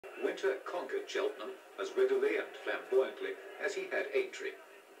Winter conquered Cheltenham as readily and flamboyantly as he had Aintree.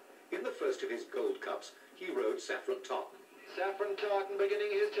 In the first of his Gold Cups, he rode Saffron Tartan. Saffron Tartan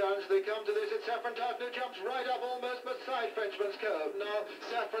beginning his challenge. They come to this. It's Saffron Tartan who jumps right up almost beside Frenchman's Cove. Now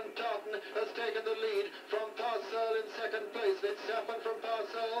Saffron Tartan has taken the lead from Parcel in second place. It's Saffron from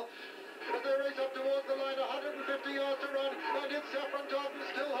Parcel. But they race up towards the line, 150 yards to run, and it's Saffron Tartan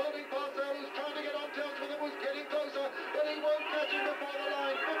still holding Parcel, who's trying to get on terms with him, who's getting closer, but he won't catch him before the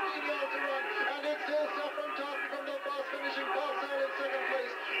line. 15 yards to run, and it's still Saffron Tartan from the fast finishing Parcel in second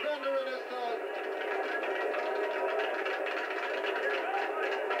place. Mandarin is third.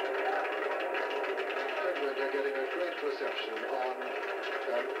 They're getting a great reception on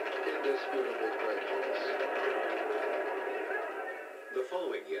an indisputably great horse. The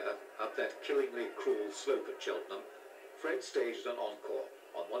following year, up that killingly cruel slope at Cheltenham, Fred staged an encore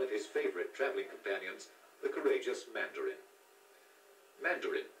on one of his favourite travelling companions, the courageous Mandarin.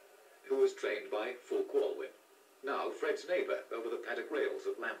 Mandarin, who was trained by Fulk Walwyn, now Fred's neighbour over the paddock rails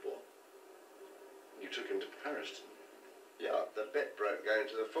at Lambourne. You took him to Paris? Yeah, the bit broke going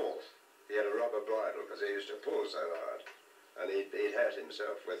to the fourth. He had a rubber bridle because he used to pull so hard, and he'd hurt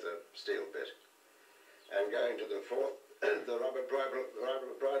himself with a steel bit. And going to the fourth, the rubber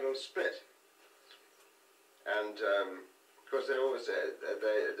bridle split. And of course they always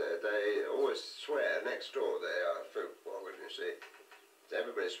swear next door. They are folk. What would you see?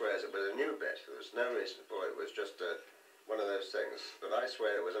 Everybody swears it was a new bit. There was no reason for it. It was just one of those things. But I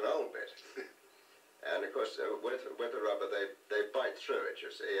swear it was an old bit. And of course, with the rubber, they bite through it,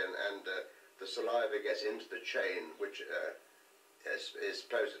 you see, and the saliva gets into the chain, which is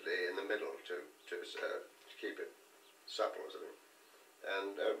supposedly in the middle to keep it supple, something,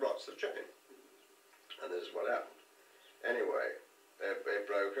 and rots the chain. And this is what happened. Anyway, it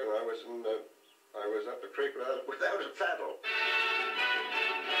broke, and I was up the creek without a paddle.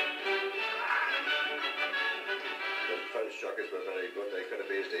 French jockeys were very good. They could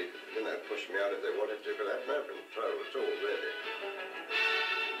have easily, pushed me out if they wanted to, but I had no control at all, really.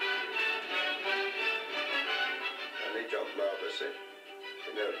 And he jumped marvellously.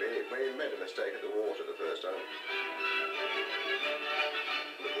 We made a mistake at the water the first time.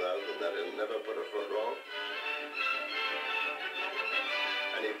 But other than that, he never put a foot wrong.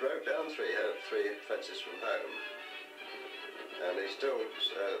 And he broke down three fences from home. And he still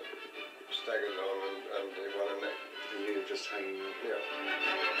staggered on and he won a neck. And you were just hanging on? Yeah.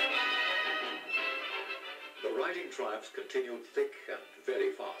 The riding triumphs continued thick and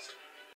very fast.